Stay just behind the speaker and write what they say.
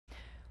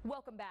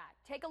Welcome back.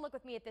 Take a look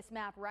with me at this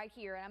map right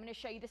here, and I'm going to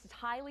show you this is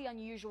highly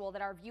unusual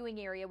that our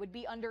viewing area would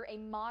be under a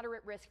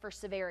moderate risk for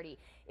severity.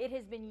 It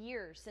has been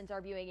years since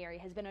our viewing area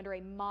has been under a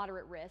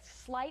moderate risk.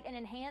 Slight and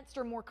enhanced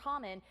are more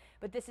common,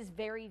 but this is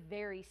very,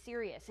 very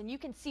serious, and you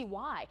can see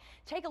why.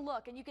 Take a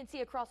look, and you can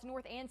see across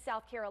North and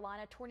South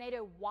Carolina,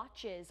 tornado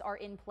watches are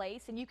in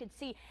place, and you can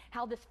see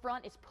how this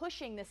front is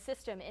pushing the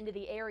system into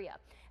the area.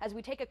 As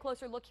we take a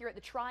closer look here at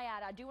the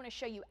triad, I do want to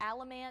show you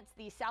Alamance,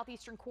 the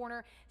southeastern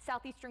corner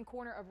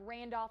of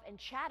Randolph, and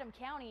Chatham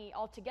County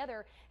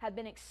altogether have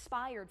been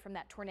expired from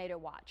that tornado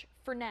watch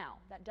for now.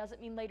 That doesn't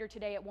mean later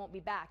today it won't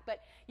be back,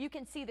 but you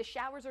can see the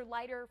showers are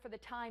lighter for the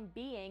time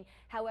being.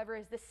 However,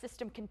 as this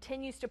system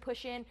continues to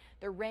push in,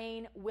 the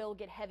rain will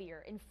get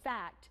heavier. In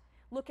fact,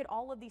 look at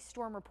all of these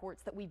storm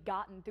reports that we've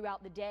gotten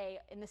throughout the day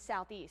in the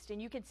southeast,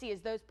 and you can see as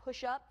those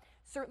push up,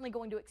 certainly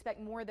going to expect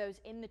more of those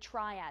in the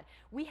triad.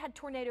 We had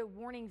tornado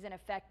warnings in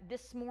effect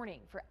this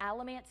morning for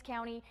Alamance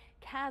County,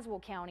 Caswell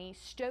County,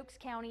 Stokes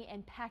County,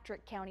 and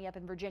Patrick County up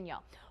in Virginia.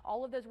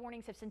 All of those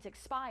warnings have since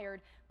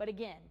expired, but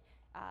again,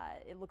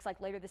 it looks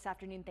like later this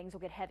afternoon things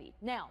will get heavy.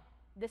 Now,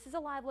 this is a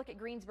live look at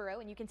Greensboro,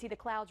 and you can see the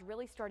clouds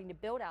really starting to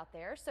build out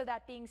there. So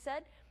that being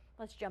said,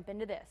 let's jump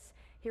into this.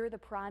 Here are the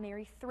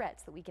primary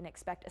threats that we can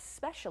expect,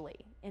 especially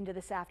into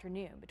this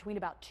afternoon. Between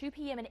about 2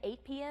 p.m. and 8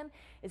 p.m.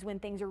 is when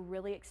things are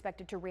really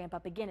expected to ramp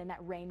up again and that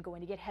rain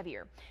going to get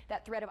heavier.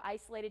 That threat of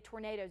isolated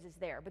tornadoes is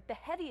there, but the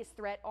heaviest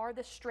threat are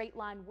the straight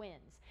line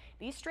winds.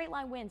 These straight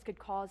line winds could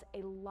cause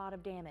a lot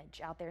of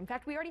damage out there. In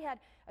fact, we already had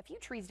a few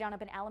trees down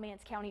up in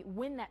Alamance County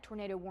when that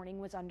tornado warning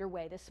was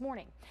underway this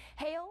morning.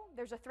 Hail,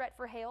 there's a threat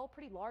for hail,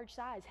 pretty large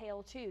size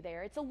hail too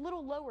there. It's a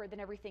little lower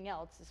than everything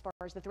else as far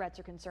as the threats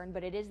are concerned,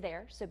 but it is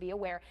there, so be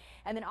aware.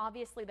 And then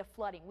obviously the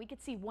flooding. We could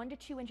see 1 to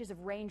 2 inches of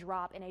rain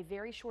drop in a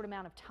very short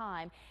amount of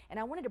time, and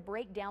I wanted to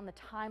break down the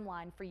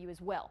timeline for you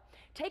as well.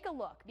 Take a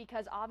look,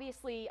 because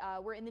obviously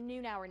we're in the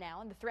noon hour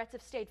now and the threats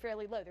have stayed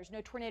fairly low. There's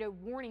no tornado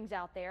warnings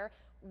out there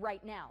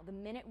right now. The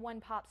minute one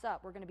pops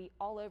up, we're going to be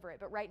all over it,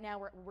 but right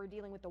now we're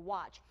dealing with the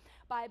watch.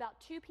 By about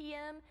 2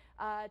 p.m.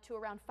 To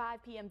around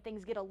 5 p.m.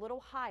 things get a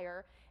little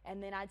higher,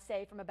 and then I'd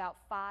say from about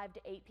 5 to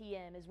 8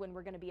 p.m. is when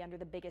we're going to be under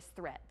the biggest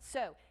threat.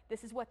 So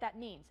this is what that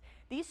means.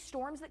 These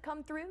storms that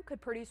come through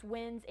could produce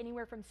winds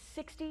anywhere from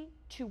 60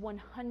 to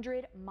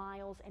 100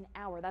 miles an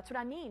hour. That's what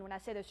I mean when I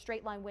say those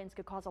straight line winds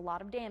could cause a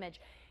lot of damage.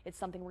 It's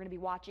something we're going to be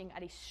watching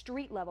at a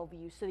street level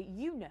view so that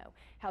you know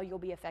how you'll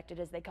be affected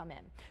as they come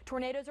in.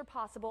 Tornadoes are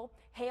possible.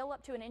 Hail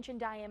up to 1 inch in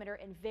diameter,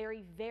 and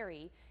very,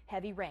 very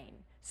heavy rain.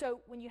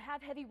 So when you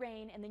have heavy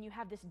rain and then you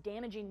have this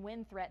damaging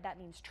wind threat, that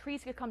means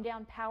trees could come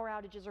down, power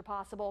outages are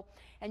possible.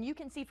 And you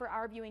can see for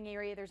our viewing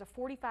area, there's a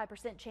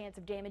 45% chance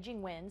of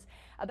damaging winds,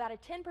 about a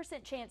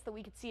 10% chance that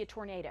we could see a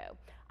tornado.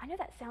 I know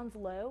that sounds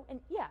low, and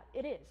yeah,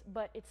 it is,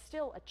 but it's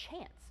still a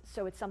chance.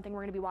 So it's something we're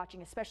going to be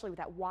watching, especially with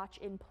that watch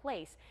in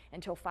place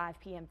until 5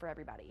 p.m. for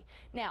everybody.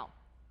 Now,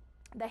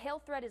 the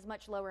hail threat is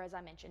much lower, as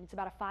I mentioned. It's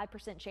about a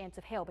 5% chance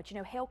of hail, but you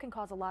know, hail can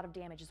cause a lot of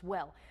damage as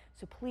well.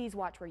 So please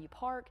watch where you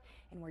park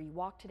and where you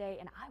walk today,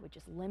 and I would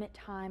just limit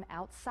time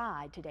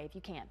outside today if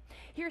you can.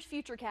 Here's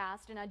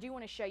Futurecast, and I do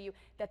want to show you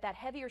that that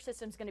heavier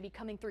system is going to be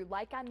coming through.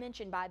 Like I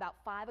mentioned, by about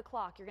 5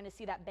 o'clock, you're going to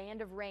see that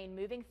band of rain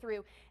moving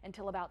through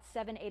until about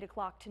 7, 8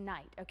 o'clock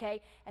tonight,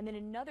 okay? And then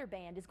another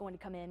band is going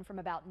to come in from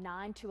about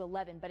 9 to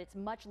 11, but it's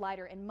much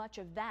lighter, and much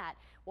of that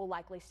will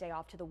likely stay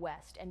off to the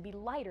west and be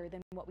lighter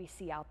than what we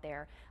see out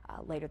there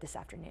later this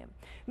afternoon.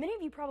 Many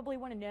of you probably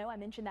want to know, I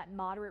mentioned that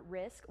moderate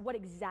risk, what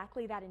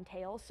exactly that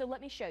entails. So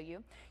let me show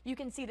you. You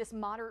can see this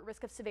moderate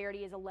risk of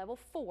severity is a level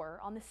 4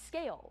 on the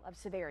scale of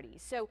severity.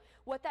 So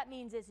what that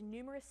means is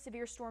numerous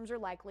severe storms are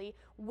likely,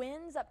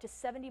 winds up to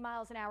 70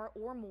 miles an hour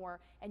or more,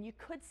 and you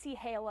could see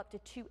hail up to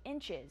 2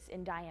 inches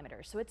in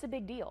diameter. So it's a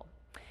big deal.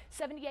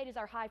 78 is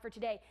our high for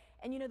today,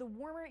 and you know, the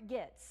warmer it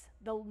gets,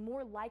 the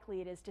more likely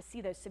it is to see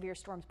those severe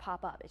storms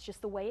pop up. It's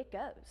just the way it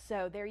goes.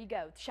 So there you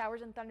go.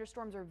 Showers and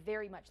thunderstorms are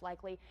very much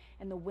likely,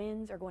 and the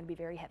winds are going to be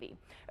very heavy.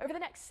 Over the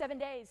next 7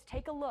 days,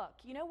 take a look.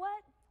 You know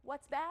what?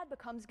 What's bad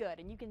becomes good,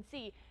 and you can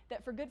see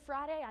that for Good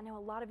Friday, I know a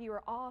lot of you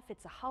are off.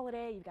 It's a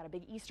holiday. You've got a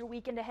big Easter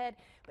weekend ahead,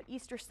 but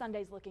Easter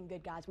Sunday's looking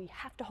good, guys. We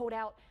have to hold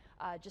out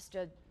just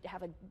to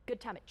have a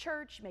good time at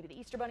church. Maybe the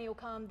Easter Bunny will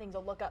come, things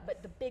will look up,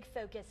 but the big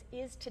focus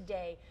is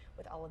today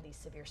with all of these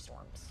severe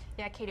storms.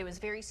 Yeah, Kate, it was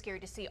very scary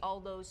to see all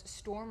those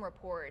storm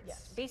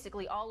reports,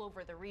 basically all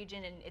over the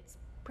region, and it's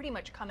pretty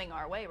much coming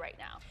our way right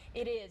now.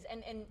 It is,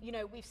 and you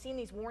know, we've seen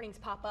these warnings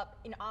pop up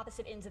in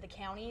opposite ends of the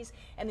counties,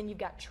 and then you've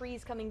got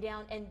trees coming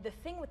down, and the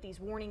thing with these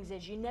warnings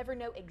is you never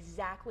know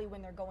exactly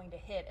when they're going to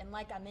hit, and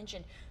like I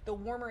mentioned, the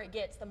warmer it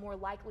gets, the more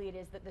likely it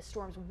is that the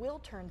storms will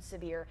turn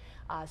severe,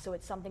 so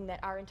it's something that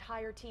our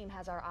entire team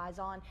has our eyes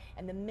on,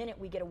 and the minute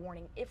we get a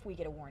warning, if we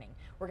get a warning,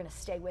 we're going to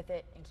stay with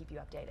it and keep you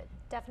updated.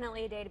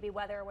 Definitely a day to be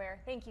weather aware.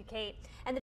 Thank you, Kate. And